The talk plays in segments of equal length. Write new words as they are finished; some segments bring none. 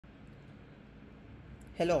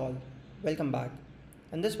Hello all, welcome back.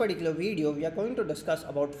 In this particular video, we are going to discuss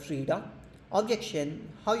about Frida, Objection,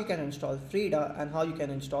 how you can install Frida and how you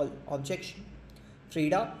can install Objection.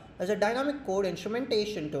 Frida is a dynamic code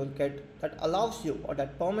instrumentation toolkit that allows you or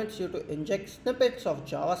that permits you to inject snippets of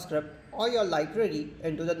JavaScript or your library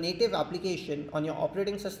into the native application on your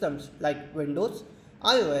operating systems like Windows,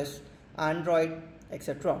 iOS, Android,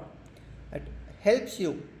 etc. It helps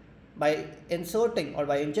you by inserting or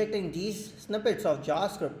by injecting these snippets of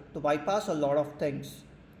JavaScript to bypass a lot of things.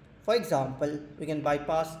 For example, we can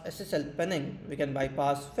bypass SSL pinning, we can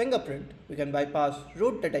bypass fingerprint, we can bypass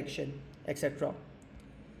root detection, etc.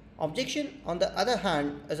 Objection, on the other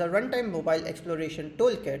hand, is a runtime mobile exploration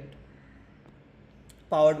toolkit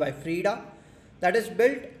powered by Frida that is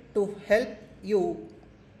built to help you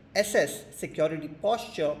assess security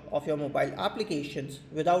posture of your mobile applications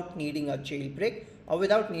without needing a jailbreak or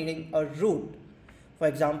without needing a root. For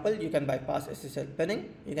example, you can bypass SSL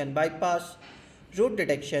pinning, you can bypass root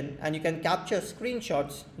detection, and you can capture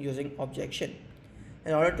screenshots using Objection.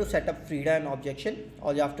 In order to set up Frida and Objection,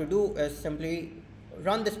 all you have to do is simply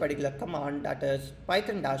run this particular command, that is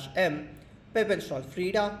python-m pip install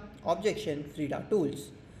Frida, Objection, Frida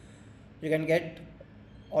tools. You can get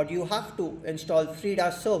or you have to install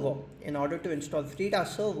Frida server. In order to install Frida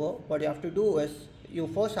server, what you have to do is you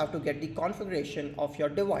first have to get the configuration of your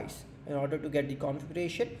device. In order to get the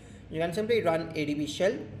configuration, you can simply run adb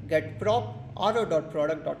shell get prop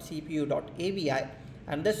ro.product.cpu.avi,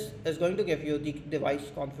 and this is going to give you the device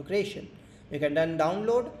configuration. You can then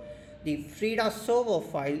download the Frida server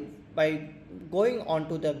file by going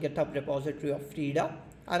onto the GitHub repository of Frida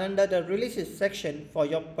and under the releases section for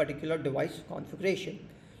your particular device configuration.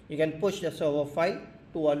 You can push the server file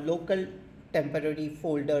to a local temporary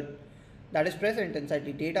folder that is present inside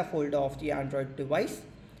the data folder of the Android device,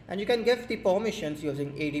 and you can give the permissions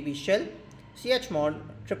using adb shell chmod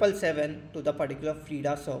 777 to the particular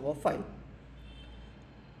Frida server file.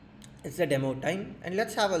 It's the demo time, and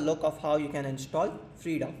let's have a look of how you can install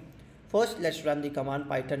Frida. First, let's run the command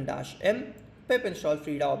python-m pip install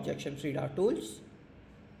Frida Objection Frida tools.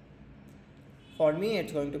 For me,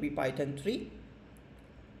 it's going to be Python 3.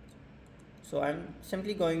 So I'm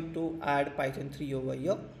simply going to add Python 3 over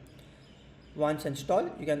here. Once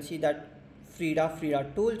installed, you can see that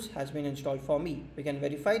Frida tools has been installed for me. We can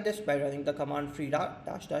verify this by running the command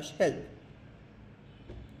frida-help.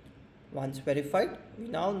 Once verified, we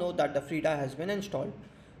now know that the Frida has been installed.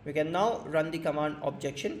 We can now run the command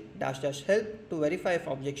objection-help to verify if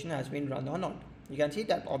Objection has been run or not. You can see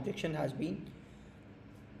that Objection has been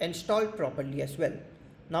installed properly as well.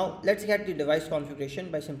 Now let's get the device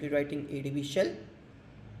configuration by simply writing adb shell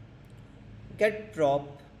get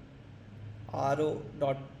prop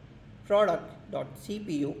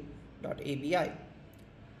ro.product.cpu.avi.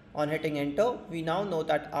 On hitting enter, we now know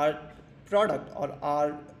that our product or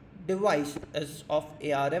our device is of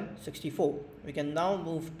ARM64. We can now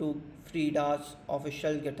move to Frida's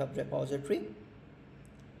official GitHub repository.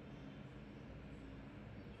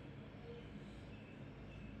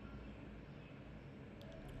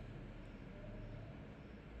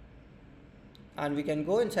 And we can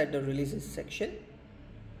go inside the releases section.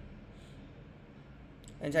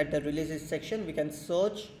 Inside the releases section, we can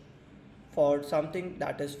search for something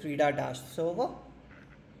that is Frida-server.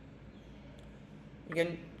 You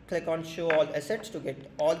can click on show all assets to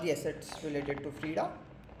get all the assets related to Frida.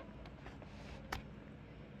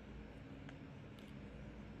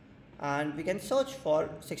 And we can search for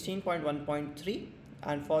 16.1.3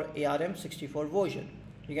 and for ARM64 version.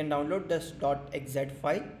 You can download this .xz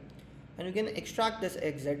file, and you can extract this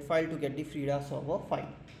xz file to get the Frida server file.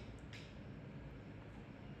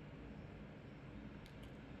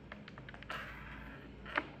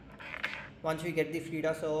 Once we get the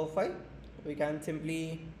Frida server file, we can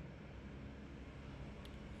simply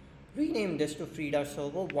rename this to Frida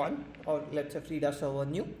server 1, or let's say Frida server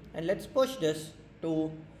new, and let's push this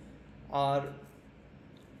to our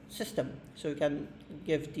system. So we can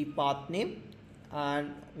give the path name,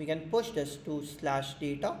 and we can push this to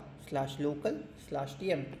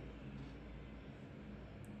 /data/local/tmp.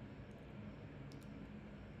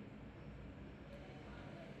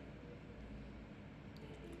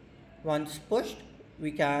 Once pushed,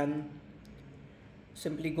 we can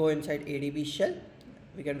simply go inside adb shell.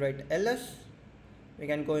 We can write ls. We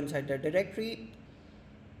can go inside the directory.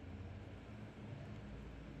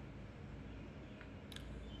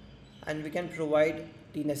 And we can provide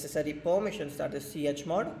the necessary permissions, that is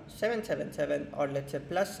chmod 777 or let's say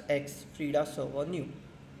 +x Frida server new.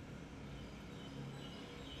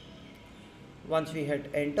 Once we hit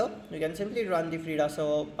enter, we can simply run the Frida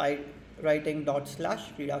server by writing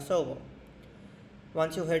 /Frida server.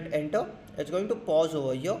 Once you hit enter, it's going to pause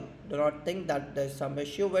over here. Do not think that there's some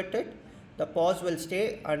issue with it. The pause will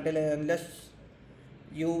stay until and unless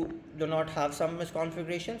you do not have some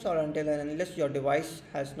misconfigurations, or until and unless your device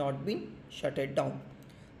has not been shut it down.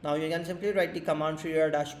 Now you can simply write the command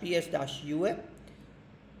frida-ps-ua.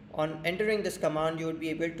 On entering this command, you would be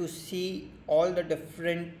able to see all the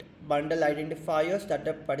different bundle identifiers that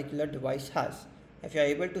the particular device has. If you are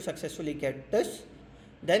able to successfully get this,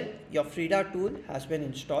 then your Frida tool has been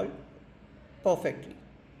installed perfectly.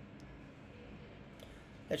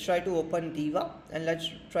 Let's try to open Diva and let's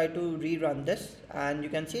try to rerun this, and you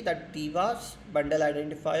can see that Diva's bundle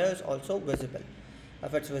identifier is also visible.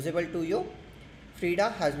 If it's visible to you,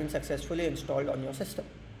 Frida has been successfully installed on your system.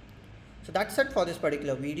 So that's it for this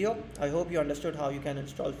particular video. I hope you understood how you can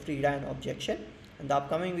install Frida and Objection. In the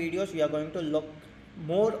upcoming videos, we are going to look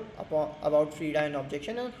more about Frida and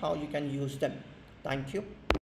Objection and how you can use them. Thank you.